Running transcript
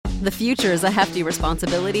The future is a hefty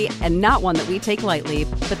responsibility and not one that we take lightly.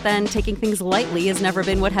 But then taking things lightly has never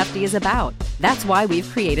been what Hefty is about. That's why we've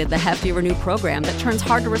created the Hefty Renew program that turns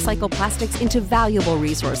hard-to-recycle plastics into valuable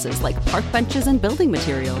resources like park benches and building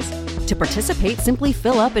materials. To participate, simply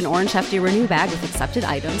fill up an orange Hefty Renew bag with accepted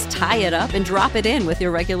items, tie it up, and drop it in with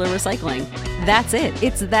your regular recycling. That's it.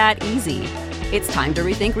 It's that easy. It's time to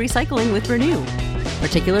rethink recycling with Renew.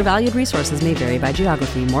 Particular valued resources may vary by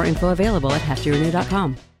geography. More info available at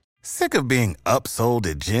heftyrenew.com. Sick of being upsold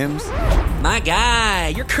at gyms? My guy,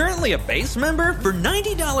 you're currently a base member? For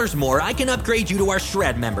 $90 more, I can upgrade you to our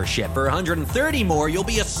Shred membership. For $130 more, you'll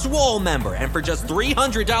be a Swole member. And for just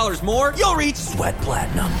 $300 more, you'll reach Sweat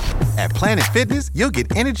Platinum. At Planet Fitness, you'll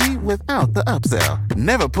get energy without the upsell.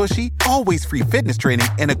 Never pushy, always free fitness training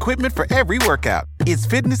and equipment for every workout. It's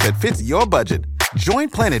fitness that fits your budget. Join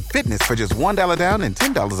Planet Fitness for just $1 down and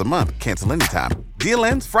 $10 a month. Cancel anytime. Deal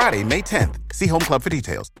ends Friday, May 10th. See Home Club for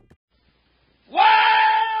details.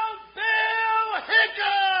 Wild Bill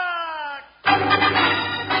Hickok!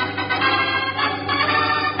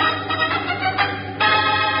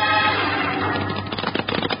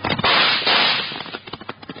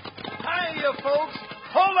 Hiya, folks.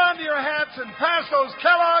 Hold on to your hats and pass those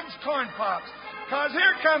Kellogg's Corn Pops. Because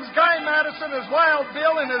here comes Guy Madison as Wild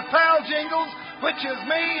Bill and his pal Jingles, which is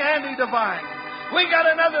me, Andy Devine. We got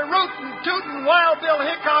another rootin', tootin' Wild Bill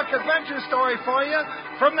Hickok adventure story for you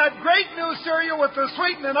from that great new cereal with the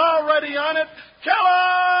sweetening already on it,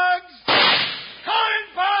 Kellogg's Corn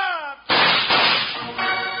Pops!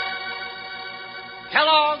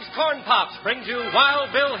 Kellogg's Corn Pops brings you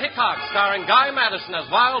Wild Bill Hickok, starring Guy Madison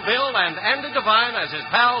as Wild Bill and Andy Devine as his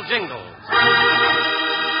pal Jingles.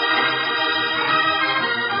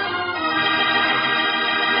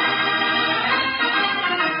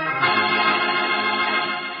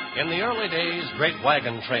 In the early days, great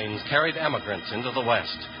wagon trains carried emigrants into the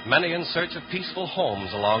West, many in search of peaceful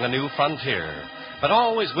homes along a new frontier. But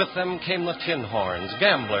always with them came the tin horns,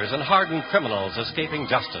 gamblers, and hardened criminals escaping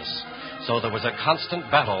justice. So there was a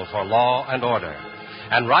constant battle for law and order.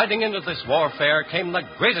 And riding into this warfare came the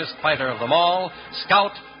greatest fighter of them all,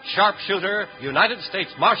 scout, sharpshooter, United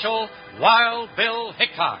States Marshal, Wild Bill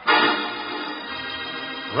Hickok.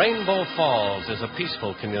 Rainbow Falls is a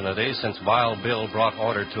peaceful community since Wild Bill brought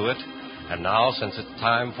order to it. And now, since it's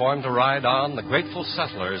time for him to ride on, the grateful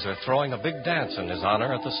settlers are throwing a big dance in his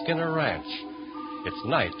honor at the Skinner Ranch. It's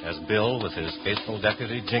night as Bill, with his faithful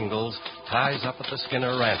deputy Jingles, ties up at the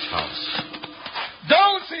Skinner Ranch house.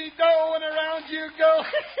 Do-si-do and around you go.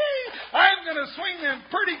 I'm going to swing them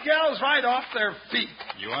pretty gals right off their feet.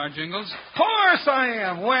 You are, Jingles? Of course I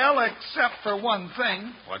am. Well, except for one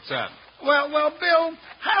thing. What's that? Well, Bill,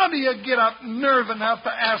 how do you get up nerve enough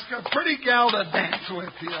to ask a pretty gal to dance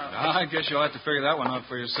with you? I guess you'll have to figure that one out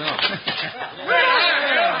for yourself. Come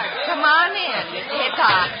on in, Mr.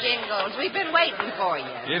 Hickok, Jingles. We've been waiting for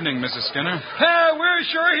you. Evening, Mrs. Skinner. We're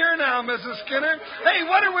sure here now, Mrs. Skinner. Hey,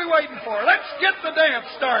 what are we waiting for? Let's get the dance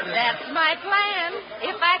started. That's my plan,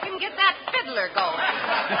 if I can get that fiddler going.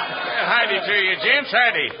 Howdy to you, gents.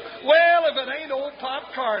 Howdy. Well, if it ain't old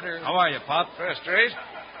Pop Carter. How are you, Pop? First rate.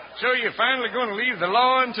 So you're finally going to leave the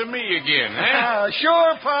law to me again, eh?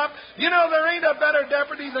 Sure, Pop. You know, there ain't a better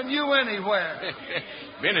deputy than you anywhere.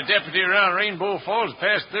 Been a deputy around Rainbow Falls the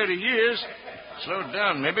past 30 years. Slowed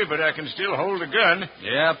down, maybe, but I can still hold a gun.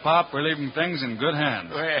 Yeah, Pop, we're leaving things in good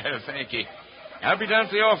hands. Well, thank you. I'll be down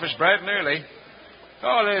to the office bright and early.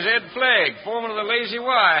 Oh, there's Ed Flagg, foreman of the Lazy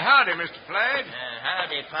Y. Howdy, Mr. Flagg.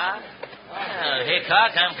 Howdy, Pop. Well,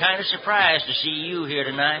 Hickok, I'm kind of surprised to see you here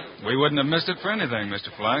tonight. We wouldn't have missed it for anything, Mr.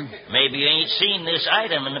 Flagg. Maybe you ain't seen this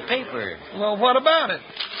item in the paper. Well, what about it?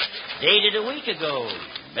 Dated a week ago.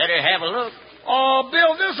 Better have a look. Oh,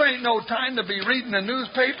 Bill, this ain't no time to be reading a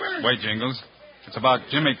newspaper. Wait, Jingles. It's about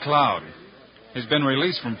Jimmy Cloud. He's been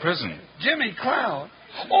released from prison. Jimmy Cloud?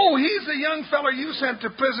 Oh, he's the young feller you sent to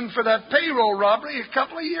prison for that payroll robbery a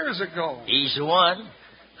couple of years ago. He's the one.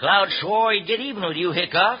 Cloud swore he'd get even with you,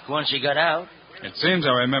 Hickok, once he got out. It seems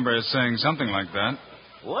I remember us saying something like that.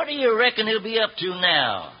 What do you reckon he'll be up to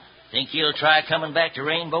now? Think he'll try coming back to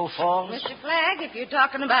Rainbow Falls? Mr. Flagg, if you're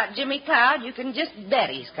talking about Jimmy Cloud, you can just bet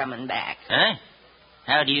he's coming back. Huh?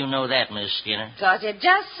 How do you know that, Miss Skinner? Because it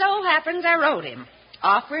just so happens I wrote him,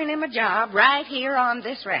 offering him a job right here on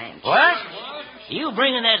this ranch. What? You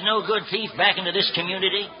bringing that no-good thief back into this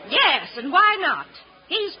community? Yes, and why not?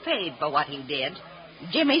 He's paid for what he did.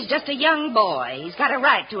 Jimmy's just a young boy. He's got a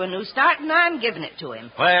right to a new start, and I'm giving it to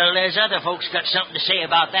him. Well, there's other folks got something to say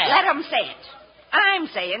about that. Let 'em say it. I'm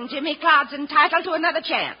saying Jimmy Cloud's entitled to another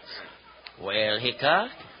chance. Well, Hickok,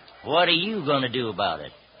 what are you going to do about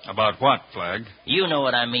it? About what, Flagg? You know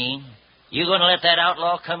what I mean. You going to let that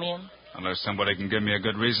outlaw come in? Unless somebody can give me a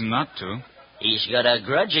good reason not to. He's got a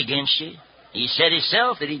grudge against you. He said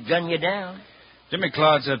himself that he'd gun you down. Jimmy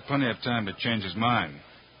Cloud's had plenty of time to change his mind.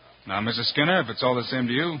 Now, Mrs. Skinner, if it's all the same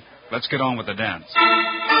to you, let's get on with the dance.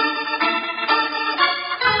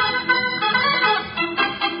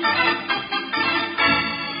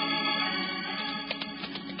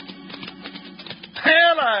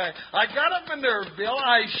 Well, I got up my nerve, Bill.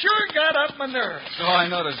 I sure got up my nerve. So I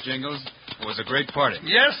noticed, Jingles. It was a great party.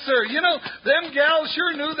 Yes, sir. You know, them gals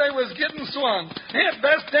sure knew they was getting swung. Ain't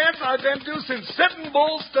best dance I've been to since Sitting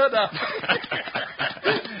Bull stood up.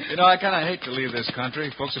 You know, I kind of hate to leave this country.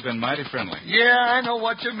 Folks have been mighty friendly. Yeah, I know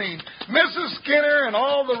what you mean. Mrs. Skinner and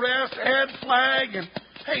all the rest, Ed Flagg, and...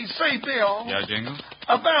 Hey, say, Bill. Yeah, Jingles?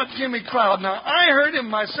 About Jimmy Cloud. Now, I heard him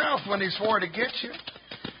myself when he swore to get you.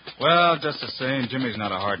 Well, just the same, Jimmy's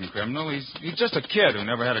not a hardened criminal. He's just a kid who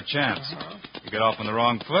never had a chance. He got off on the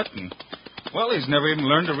wrong foot, and... Well, he's never even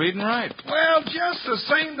learned to read and write. Well, just the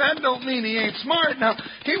same, that don't mean he ain't smart. Now,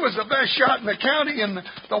 he was the best shot in the county, and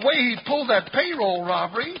the way he pulled that payroll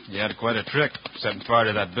robbery... He had quite a trick, setting fire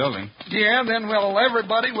to that building. Yeah, then, well,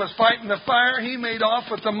 everybody was fighting the fire. He made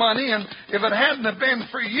off with the money, and if it hadn't have been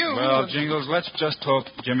for you... Well, Jingles, let's just hope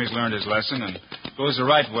Jimmy's learned his lesson and goes the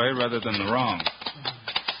right way rather than the wrong.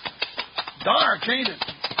 Dark, ain't it?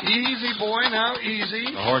 Easy, boy, now, easy.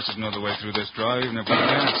 The horses know the way through this draw, even if we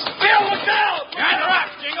can't. Bill, look out! Behind the rock,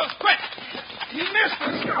 Jingles, quick! He missed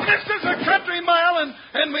us. Missed us a country mile,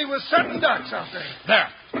 and we was setting ducks out there. There,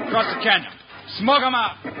 across the canyon. Smug 'em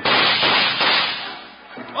out.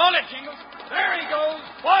 Hold it, Jingles. There he goes,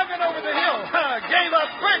 flogging over the hill. Gave up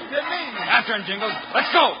quick, didn't he? After him, Jingles. Let's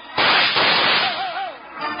go.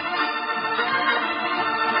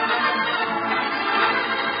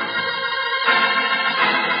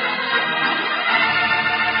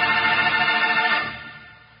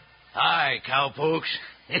 Hi, cowpokes.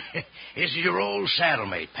 This is your old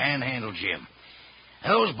saddle-mate, Panhandle Jim.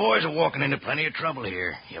 Those boys are walking into plenty of trouble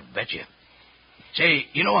here, you betcha. Say,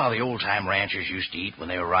 you know how the old-time ranchers used to eat when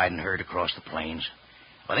they were riding herd across the plains?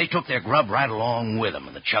 Well, they took their grub right along with them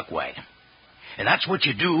in the chuck wagon. And that's what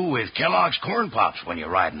you do with Kellogg's Corn Pops when you're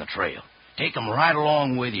riding the trail. Take 'em right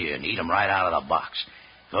along with you and eat 'em right out of the box.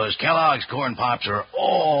 Because Kellogg's Corn Pops are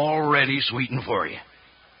already sweetened for you.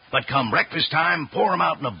 But come breakfast time, pour 'em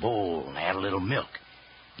out in a bowl and add a little milk.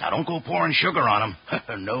 Now, don't go pouring sugar on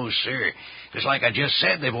 'em. No, sir. Because like I just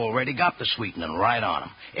said, they've already got the sweetening right on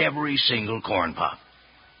 'em. Every single corn pop.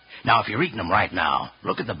 Now, if you're eating 'em right now,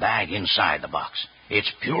 look at the bag inside the box.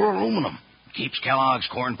 It's pure aluminum. It keeps Kellogg's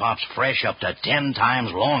Corn Pops fresh up to 10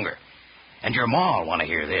 times longer. And your ma'll want to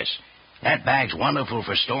hear this. That bag's wonderful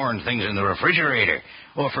for storing things in the refrigerator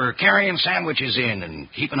or for carrying sandwiches in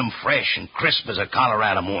and keeping them fresh and crisp as a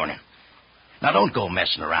Colorado morning. Now, don't go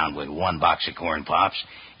messing around with one box of Corn Pops.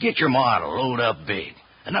 Get your ma to load up big,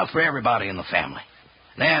 enough for everybody in the family.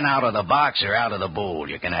 Then out of the box or out of the bowl,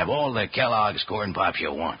 you can have all the Kellogg's Corn Pops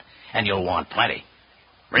you want, and you'll want plenty.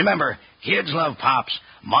 Remember, kids love Pops,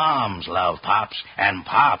 moms love Pops, and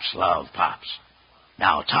Pops love Pops.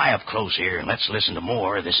 Now, tie up close here and let's listen to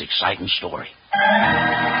more of this exciting story.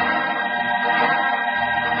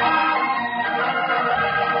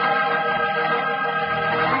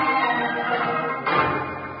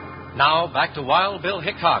 Now, back to Wild Bill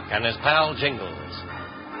Hickok and his pal Jingles.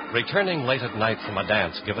 Returning late at night from a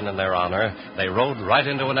dance given in their honor, they rode right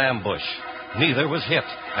into an ambush. Neither was hit,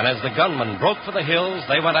 and as the gunman broke for the hills,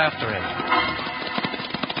 they went after him.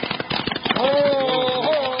 Ho,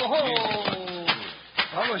 ho, ho!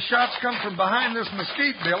 Well, the shots come from behind this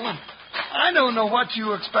mesquite, Bill, and I don't know what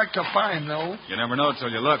you expect to find, though. You never know till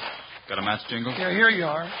you look. Got a match, Jingles? Yeah, here you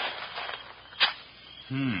are.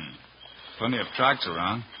 Plenty of tracks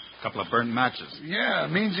around. Couple of burnt matches. Yeah,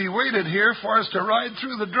 it means he waited here for us to ride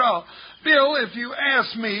through the draw. Bill, if you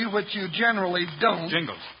ask me, which you generally don't...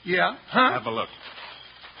 Jingles. Yeah? Huh? Have a look.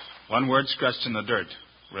 One word scratched in the dirt.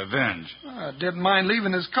 Revenge. Didn't mind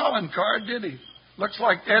leaving his calling card, did he? Looks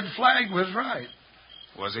like Ed Flagg was right.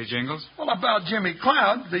 Was he, Jingles? Well, about Jimmy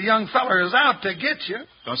Cloud, the young feller is out to get you.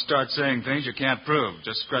 Don't start saying things you can't prove.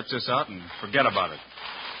 Just scratch this out and forget about it.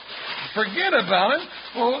 Forget about it?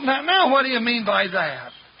 Well, now what do you mean by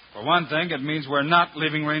that? For one thing, it means we're not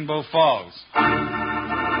leaving Rainbow Falls.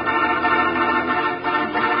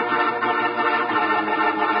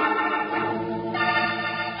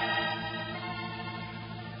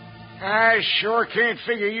 I sure can't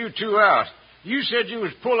figure you two out. You said you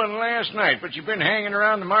was pulling last night, but you've been hanging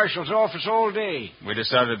around the marshal's office all day. We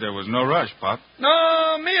decided there was no rush, Pop.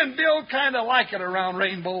 No, me and Bill kind of like it around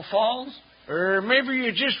Rainbow Falls. Or maybe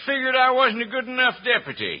you just figured I wasn't a good enough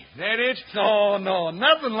deputy. That it? No,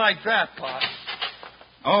 nothing like that, Pop.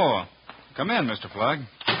 Oh, come in, Mr. Flagg.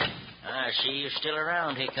 I see you're still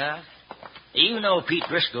around, Hickok. You know Pete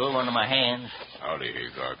Driscoll, one of my hands. Howdy,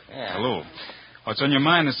 Hickok. Yeah. Hello. What's on your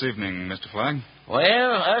mind this evening, Mr. Flagg?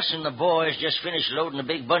 Well, us and the boys just finished loading a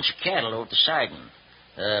big bunch of cattle over to Sidon.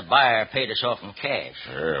 The buyer paid us off in cash.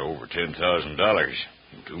 Yeah, over $10,000.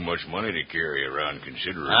 Too much money to carry around,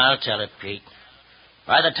 considering. I'll tell it, Pete.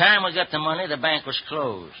 By the time we got the money, the bank was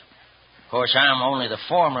closed. Of course, I'm only the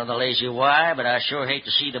foreman of the Lazy Y, but I sure hate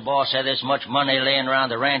to see the boss have this much money laying around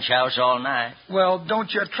the ranch house all night. Well,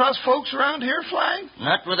 don't you trust folks around here, Flagg?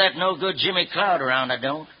 Not with that no-good Jimmy Cloud around, I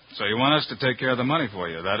don't. So you want us to take care of the money for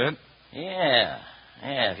you, that it? Yeah,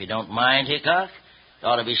 if you don't mind, Hickok. It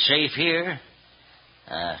ought to be safe here.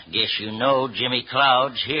 Guess you know Jimmy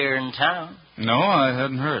Cloud's here in town. No, I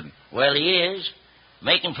hadn't heard. Well, he is.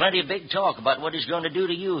 Making plenty of big talk about what he's going to do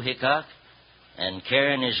to you, Hickok. And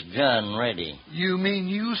carrying his gun ready. You mean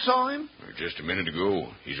you saw him? Just a minute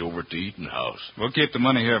ago. He's over at the eating house. We'll keep the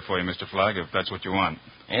money here for you, Mr. Flagg, if that's what you want.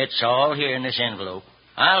 It's all here in this envelope.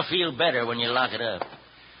 I'll feel better when you lock it up.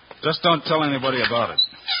 Just don't tell anybody about it.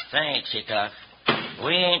 Thanks, Hickok.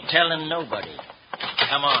 We ain't telling nobody.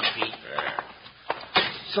 Come on, Pete.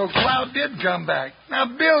 So Cloud did come back. Now,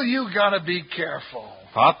 Bill, you gotta be careful.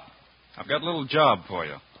 Pop, I've got a little job for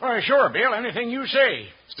you. Oh, sure, Bill. Anything you say.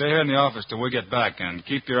 Stay here in the office till we get back and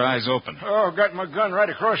keep your eyes open. Oh, got my gun right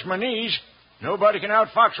across my knees. Nobody can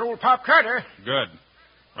outfox old Pop Carter. Good.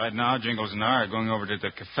 Right now, Jingles and I are going over to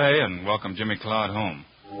the cafe and welcome Jimmy Cloud home.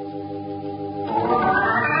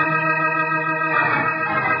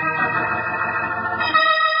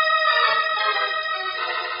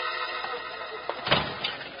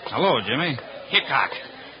 Hello, Jimmy. Hickok.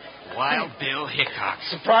 Wild Bill Hickok.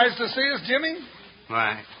 Surprised to see us, Jimmy?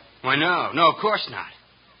 Why, no, of course not.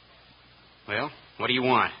 Well, what do you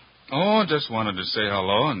want? Oh, just wanted to say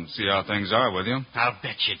hello and see how things are with you. I'll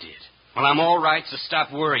bet you did. Well, I'm all right, so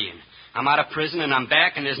stop worrying. I'm out of prison and I'm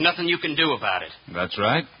back, and there's nothing you can do about it. That's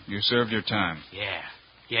right. You served your time.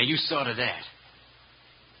 Yeah, you saw to that.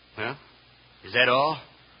 Well, is that all?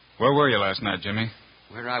 Where were you last night, Jimmy?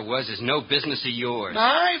 Where I was is no business of yours.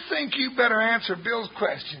 I think you better answer Bill's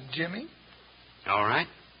question, Jimmy. All right.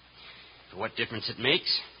 For what difference it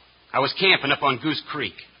makes? I was camping up on Goose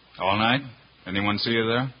Creek. All night? Anyone see you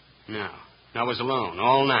there? No. I was alone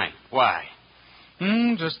all night. Why?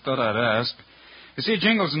 Just thought I'd ask. You see,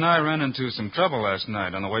 Jingles and I ran into some trouble last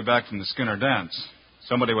night on the way back from the Skinner dance.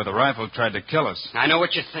 Somebody with a rifle tried to kill us. I know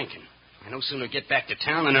what you're thinking. I no sooner get back to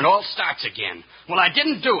town than it all starts again. Well, I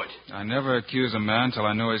didn't do it. I never accuse a man till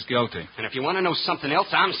I know he's guilty. And if you want to know something else,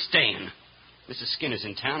 I'm staying. Mrs. Skinner's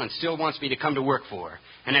in town and still wants me to come to work for her.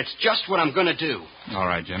 And that's just what I'm going to do. All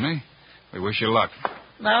right, Jimmy. We wish you luck.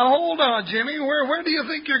 Now, hold on, Jimmy. Where do you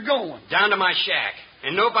think you're going? Down to my shack.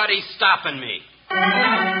 And nobody's stopping me.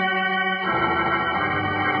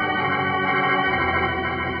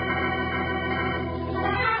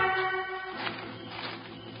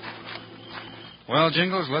 Well,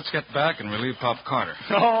 Jingles, let's get back and relieve Pop Carter.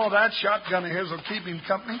 Oh, that shotgun of his will keep him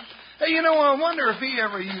company. Hey, I wonder if he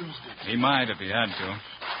ever used it. He might if he had to.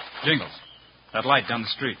 Jingles, that light down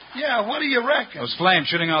the street. Yeah, what do you reckon? Those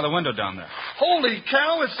flames shooting out the window down there. Holy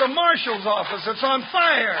cow, it's the marshal's office. It's on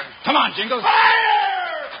fire. Come on, Jingles.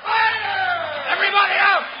 Fire! Fire! Everybody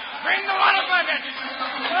out! Bring the water bucket!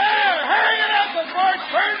 There, hurry it up before it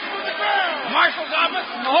burns to the ground. The marshal's office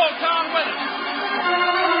and the whole town with it.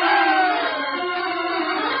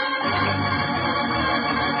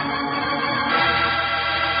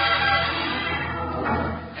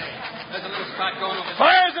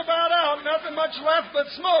 Fire's about out. Nothing much left but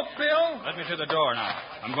smoke, Bill. Let me to the door now.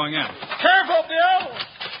 I'm going in. Careful, Bill.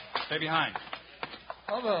 Stay behind.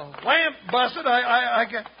 Oh, the lamp busted. I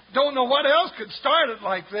don't know what else could start it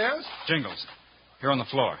like this. Jingles, here on the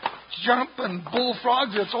floor. Jumping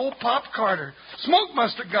bullfrogs, it's old Pop Carter. Smoke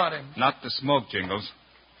must have got him. Not the smoke, Jingles.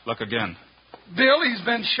 Look again. Bill, he's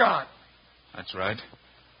been shot. That's right.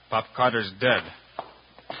 Pop Carter's dead.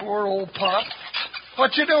 Poor old Pop.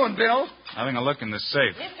 What you doing, Bill? Having a look in the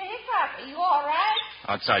safe. Mr. Hickok, are you all right?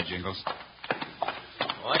 Outside, Jingles.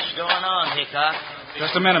 What's going on, Hickok?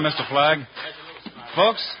 Just a minute, Mr. Flagg.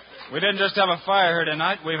 Folks, we didn't just have a fire here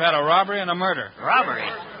tonight. We've had a robbery and a murder. Robbery?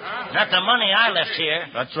 Not the money I left here.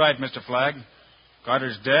 That's right, Mr. Flagg.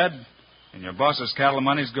 Carter's dead, and your boss's cattle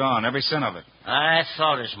money's gone, every cent of it. I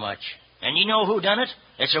thought as much. And you know who done it?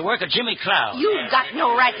 It's the work of Jimmy Cloud. You've got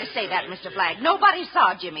no right to say that, Mr. Flagg. Nobody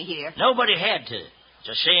saw Jimmy here. Nobody had to. It's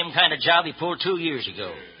the same kind of job he pulled 2 years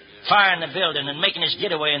ago. Firing the building and making his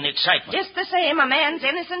getaway in the excitement. Just the same, a man's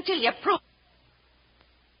innocent till you prove.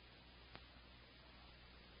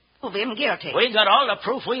 prove him guilty. We got all the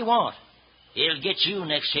proof we want. He'll get you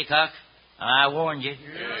next, Hickok. I warned you.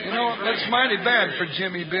 You know, that's mighty bad for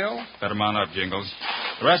Jimmy, Bill. Better mount up, Jingles.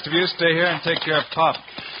 The rest of you stay here and take care of Pop.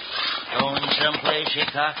 Going someplace,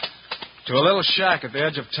 Hickok? To a little shack at the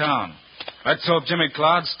edge of town. Let's hope Jimmy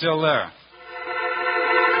Cloud's still there.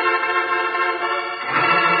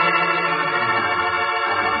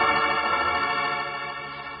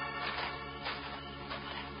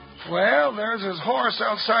 Well, there's his horse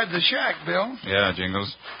outside the shack, Bill. Yeah,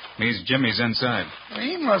 Jingles. Means Jimmy's inside.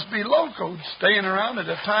 He must be locoed, staying around at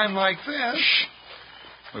a time like this. Shh.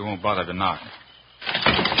 We won't bother to knock.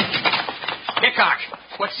 Hickok,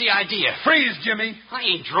 what's the idea? Freeze, Jimmy. I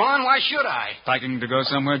ain't drawn. Why should I? Packing to go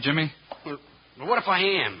somewhere, Jimmy? Well, what if I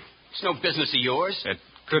am? It's no business of yours. It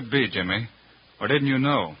could be, Jimmy. Or didn't you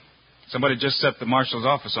know? Somebody just set the marshal's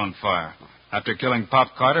office on fire after killing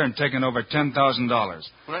Pop Carter and taking over $10,000.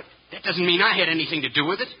 Well, that doesn't mean I had anything to do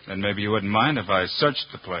with it. Then maybe you wouldn't mind if I searched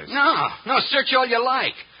the place. No, search all you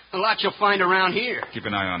like. A lot you'll find around here. Keep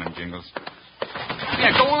an eye on him, Jingles.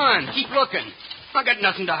 Yeah, go on. Keep looking. I got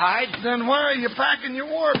nothing to hide. Then why are you packing your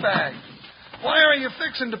war bag? Why are you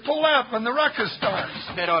fixing to pull out when the ruckus starts?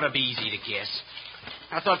 That ought to be easy to guess.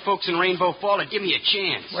 I thought folks in Rainbow Fall would give me a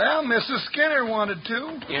chance. Well, Mrs. Skinner wanted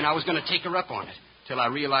to. And I was going to take her up on it, till I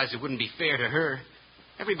realized it wouldn't be fair to her.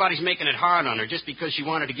 Everybody's making it hard on her just because she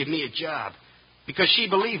wanted to give me a job. Because she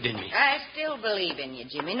believed in me. I still believe in you,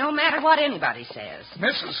 Jimmy, no matter what anybody says.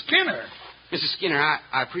 Mrs. Skinner? Mrs. Skinner,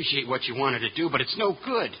 I appreciate what you wanted to do, but it's no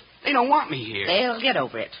good. They don't want me here. They'll get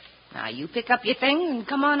over it. Now, you pick up your things and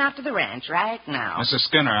come on out to the ranch right now. Mrs.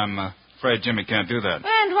 Skinner, I'm afraid Jimmy can't do that.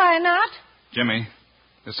 And why not? Jimmy,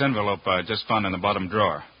 this envelope I just found in the bottom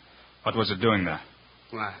drawer. What was it doing there?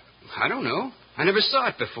 Why, I don't know. I never saw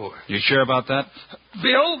it before. You sure about that?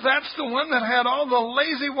 Bill, that's the one that had all the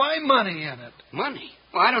Lazy Y money in it. Money?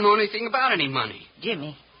 Well, I don't know anything about any money.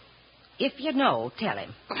 Jimmy, if you know, tell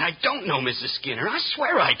him. But I don't know, Mrs. Skinner. I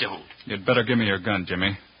swear I don't. You'd better give me your gun,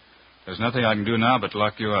 Jimmy. There's nothing I can do now but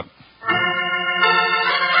lock you up.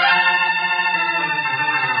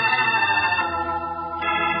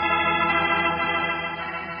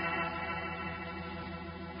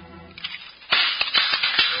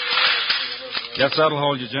 Guess that'll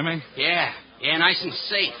hold you, Jimmy. Yeah, nice and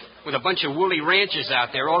safe. With a bunch of woolly ranchers out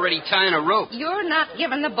there already tying a rope. You're not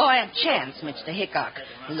giving the boy a chance, Mr. Hickok.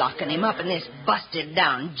 Locking him up in this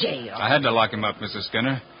busted-down jail. I had to lock him up, Mrs.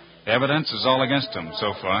 Skinner. The evidence is all against him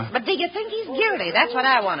so far. But do you think he's guilty? That's what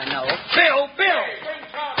I want to know. Bill!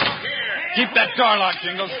 Keep that door locked,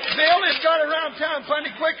 Jingles. Bill, it got around town plenty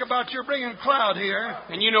quick about your bringing Cloud here.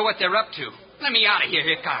 And you know what they're up to. Let me out of here,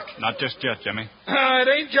 Hickok. Not just yet, Jimmy. It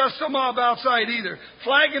ain't just the mob outside either.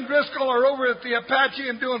 Flag and Driscoll are over at the Apache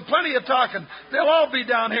and doing plenty of talking. They'll all be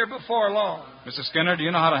down here before long. Mrs. Skinner, do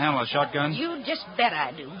you know how to handle a shotgun? You just bet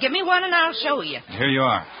I do. Give me one and I'll show you. Here you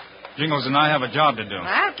are. Jingles and I have a job to do.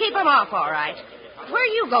 I'll keep him off, all right. Where are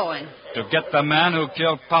you going? To get the man who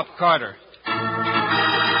killed Pop Carter.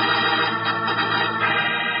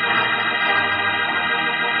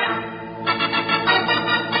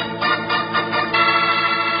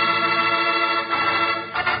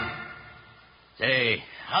 Say,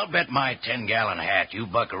 I'll bet my 10-gallon hat you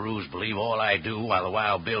buckaroos believe all I do while the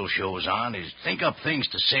Wild Bill show's on is think up things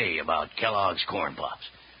to say about Kellogg's Corn Pops.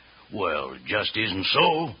 Well, it just isn't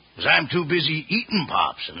so, 'cause I'm too busy eating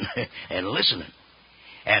Pops and listening.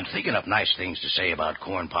 And thinking up nice things to say about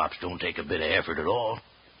Corn Pops don't take a bit of effort at all.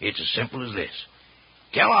 It's as simple as this.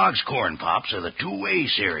 Kellogg's Corn Pops are the two-way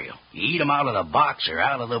cereal. You eat 'em out of the box or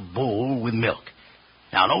out of the bowl with milk.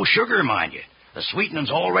 Now, no sugar, mind you. The sweetening's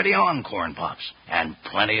already on Corn Pops, and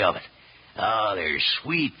plenty of it. They're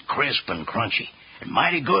sweet, crisp, and crunchy, and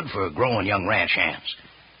mighty good for growing young ranch hands.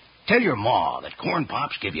 Tell your ma that Corn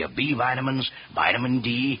Pops give you B vitamins, vitamin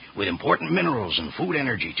D, with important minerals and food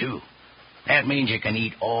energy, too. That means you can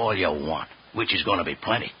eat all you want, which is going to be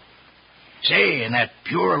plenty. Say, and that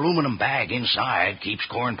pure aluminum bag inside keeps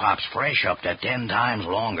Corn Pops fresh up to 10 times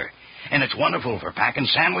longer. And it's wonderful for packing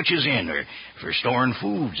sandwiches in or for storing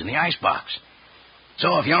foods in the icebox.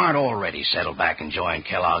 So if you aren't already settled back enjoying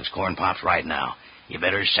Kellogg's Corn Pops right now, you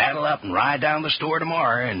better saddle up and ride down the store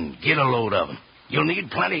tomorrow and get a load of them. You'll need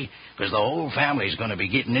plenty, because the whole family's going to be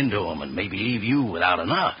getting into them and maybe leave you without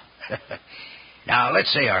enough. Now,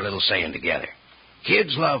 let's say our little saying together.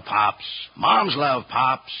 Kids love Pops, moms love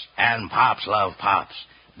Pops, and Pops love Pops.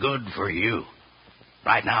 Good for you.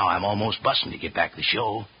 Right now, I'm almost busting to get back to the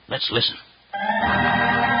show. Let's listen.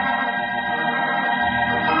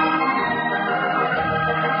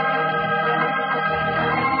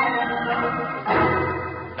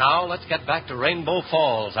 Now, let's get back to Rainbow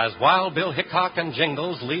Falls as Wild Bill Hickok and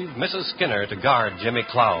Jingles leave Mrs. Skinner to guard Jimmy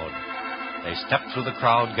Cloud. They step through the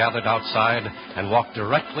crowd gathered outside and walk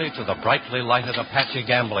directly to the brightly lighted Apache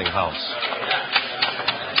gambling house.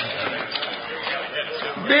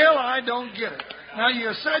 Bill, I don't get it. Now,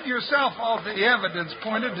 you said yourself all the evidence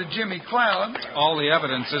pointed to Jimmy Cloud. All the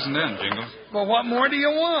evidence isn't in, Jingles. Well, what more do you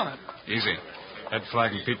want? Easy. Ed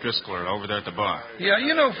Flagg and Pete Driscoll are over there at the bar. Yeah,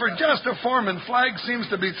 for just a foreman, Flagg seems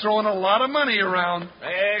to be throwing a lot of money around.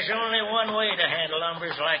 There's only one way to handle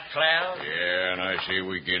numbers like Cloud. Yeah, and I say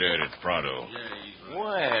we get at it pronto.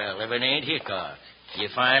 Well, if it ain't Hickok, you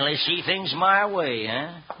finally see things my way,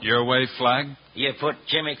 huh? Your way, Flagg? You put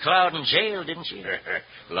Jimmy Cloud in jail, didn't you?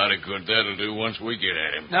 A lot of good that'll do once we get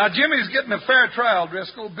at him. Now, Jimmy's getting a fair trial,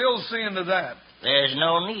 Driscoll. Bill's seeing to that. There's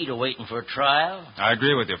no need of waiting for a trial. I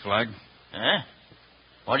agree with you, Flagg. Huh?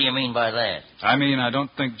 What do you mean by that? I mean, I don't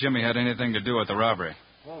think Jimmy had anything to do with the robbery.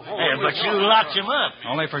 But you locked him up.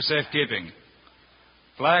 Only for safekeeping.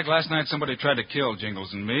 Flagg, last night somebody tried to kill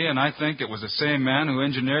Jingles and me, and I think it was the same man who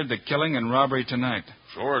engineered the killing and robbery tonight.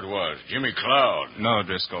 Sure it was. Jimmy Cloud. No,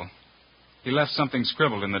 Driscoll. He left something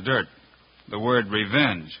scribbled in the dirt. The word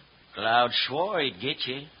revenge. Cloud swore he'd get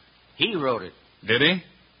you. He wrote it. Did he?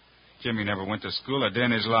 Jimmy never went to school a day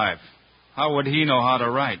in his life. How would he know how to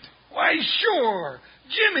write? Why, sure.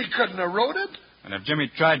 Jimmy couldn't have wrote it. And if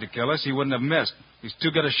Jimmy tried to kill us, he wouldn't have missed. He's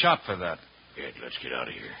too good a shot for that. Ed, let's get out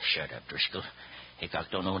of here. Shut up, Driscoll. Hickok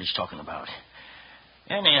don't know what he's talking about.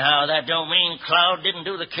 Anyhow, that don't mean Cloud didn't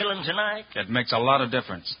do the killing tonight. It makes a lot of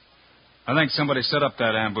difference. I think somebody set up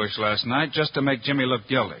that ambush last night just to make Jimmy look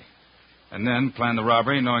guilty. And then plan the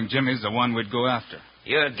robbery knowing Jimmy's the one we'd go after.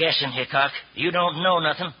 You're guessing, Hickok. You don't know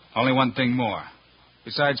nothing. Only one thing more.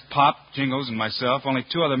 Besides Pop, Jingles, and myself, only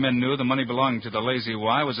two other men knew the money belonging to the Lazy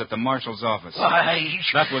Y was at the marshal's office. Why?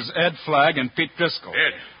 That was Ed Flagg and Pete Driscoll.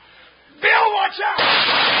 Ed. Bill, watch out!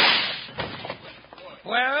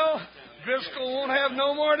 Well, Driscoll won't have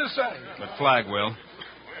no more to say. But Flagg will.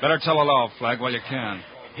 Better tell it all, Flagg, while you can.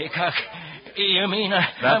 Hickok, you mean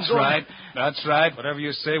That's right. That's right. Whatever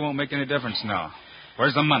you say won't make any difference now.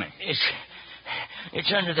 Where's the money?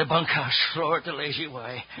 It's under the bunkhouse floor at the Lazy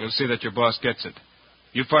Y. You'll see that your boss gets it.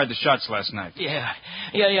 You fired the shots last night. Yeah.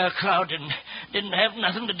 Cloud didn't have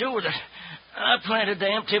nothing to do with it. I planted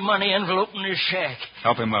the empty money envelope in his shack.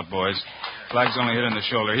 Help him up, boys. Flagg's only hit in the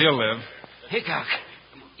shoulder. He'll live. Hickok,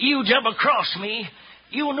 you jump across me.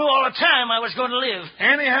 You knew all the time I was going to live.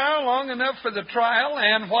 Anyhow, long enough for the trial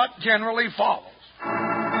and what generally follows.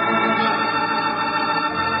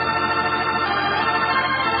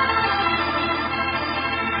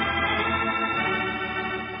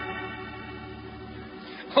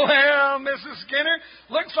 Well, Mrs. Skinner,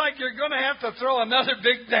 looks like you're going to have to throw another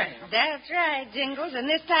big dam. That's right, Jingles, and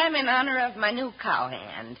this time in honor of my new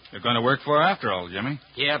cowhand. You're going to work for her after all, Jimmy.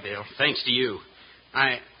 Yeah, Bill, thanks to you.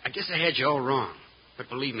 I guess I had you all wrong. But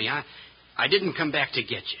believe me, I didn't come back to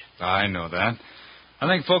get you. I know that. I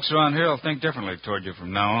think folks around here will think differently toward you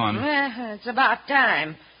from now on. Well, it's about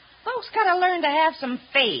time. Folks got to learn to have some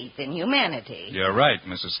faith in humanity. You're right,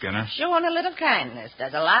 Mrs. Skinner. Showing a little kindness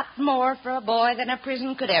does a lot more for a boy than a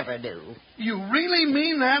prison could ever do. You really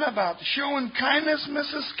mean that about showing kindness,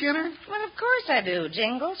 Mrs. Skinner? Well, of course I do,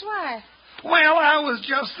 Jingles. Why? Well, I was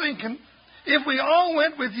just thinking, if we all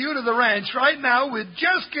went with you to the ranch right now, we'd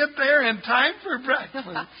just get there in time for breakfast.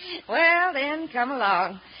 Well, then, come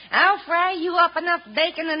along. I'll fry you up enough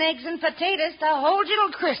bacon and eggs and potatoes to hold you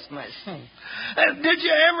till Christmas. Did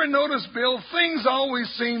you ever notice, Bill, things always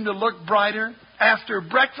seem to look brighter after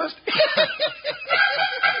breakfast?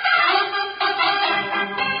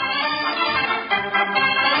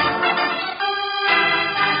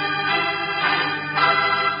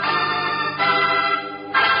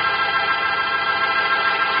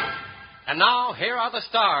 And now, here are the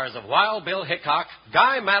stars of Wild Bill Hickok,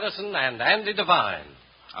 Guy Madison, and Andy Devine.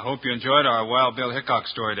 I hope you enjoyed our Wild Bill Hickok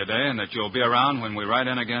story today and that you'll be around when we write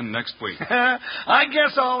in again next week. I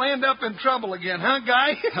guess I'll end up in trouble again, huh,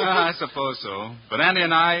 Guy? I suppose so. But Andy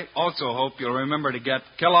and I also hope you'll remember to get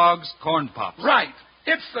Kellogg's Corn Pops. Right.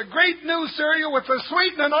 It's the great new cereal with the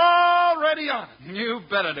sweetening already on it. You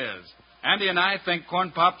bet it is. Andy and I think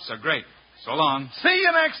Corn Pops are great. So long. See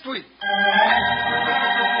you next week.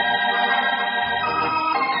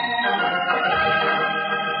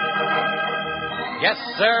 Yes,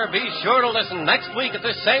 sir. Be sure to listen next week at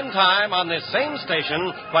this same time on this same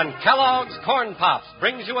station when Kellogg's Corn Pops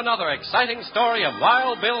brings you another exciting story of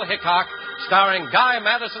Wild Bill Hickok, starring Guy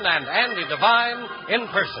Madison and Andy Devine in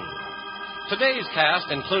person. Today's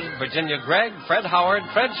cast included Virginia Gregg, Fred Howard,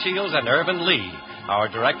 Fred Shields, and Irvin Lee. Our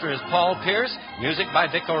director is Paul Pierce, music by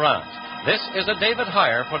Dick Orant. This is a David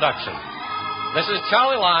Heyer production. This is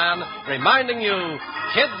Charlie Lyon reminding you,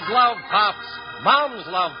 kids love Pops, moms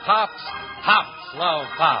love Pops, Pops love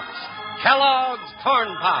Pops. Kellogg's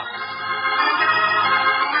Corn Pops.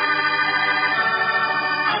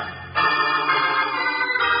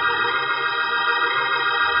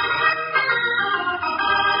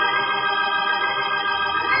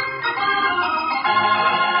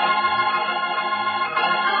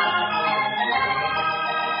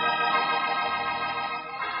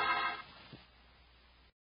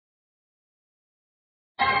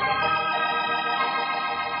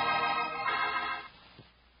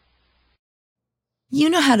 You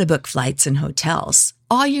know how to book flights and hotels.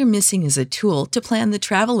 All you're missing is a tool to plan the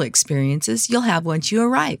travel experiences you'll have once you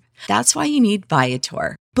arrive. That's why you need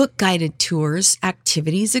Viator. Book guided tours,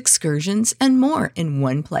 activities, excursions, and more in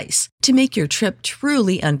one place to make your trip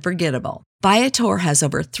truly unforgettable. Viator has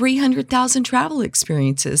over 300,000 travel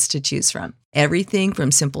experiences to choose from. Everything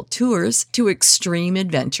from simple tours to extreme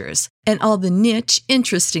adventures and all the niche,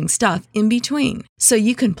 interesting stuff in between. So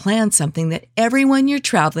you can plan something that everyone you're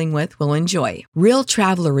traveling with will enjoy. Real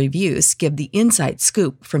traveler reviews give the inside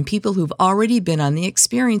scoop from people who've already been on the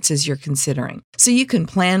experiences you're considering. So you can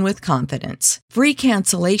plan with confidence. Free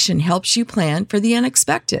cancellation helps you plan for the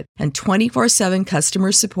unexpected. And 24/7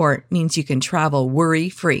 customer support means you can travel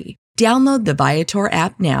worry-free. Download the Viator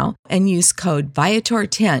app now and use code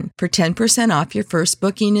Viator10 for 10% off your first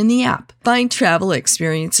booking in the app. Find travel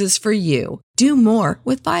experiences for you. Do more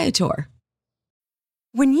with Viator.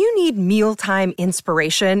 When you need mealtime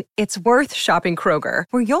inspiration, it's worth shopping Kroger,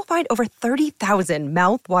 where you'll find over 30,000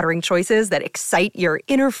 mouth-watering choices that excite your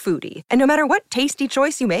inner foodie. And no matter what tasty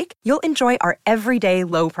choice you make, you'll enjoy our everyday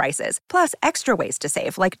low prices, plus extra ways to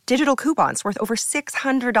save, like digital coupons worth over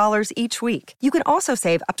 $600 each week. You can also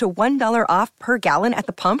save up to $1 off per gallon at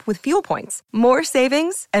the pump with fuel points. More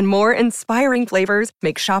savings and more inspiring flavors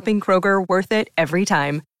make shopping Kroger worth it every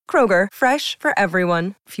time. Kroger, fresh for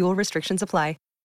everyone. Fuel restrictions apply.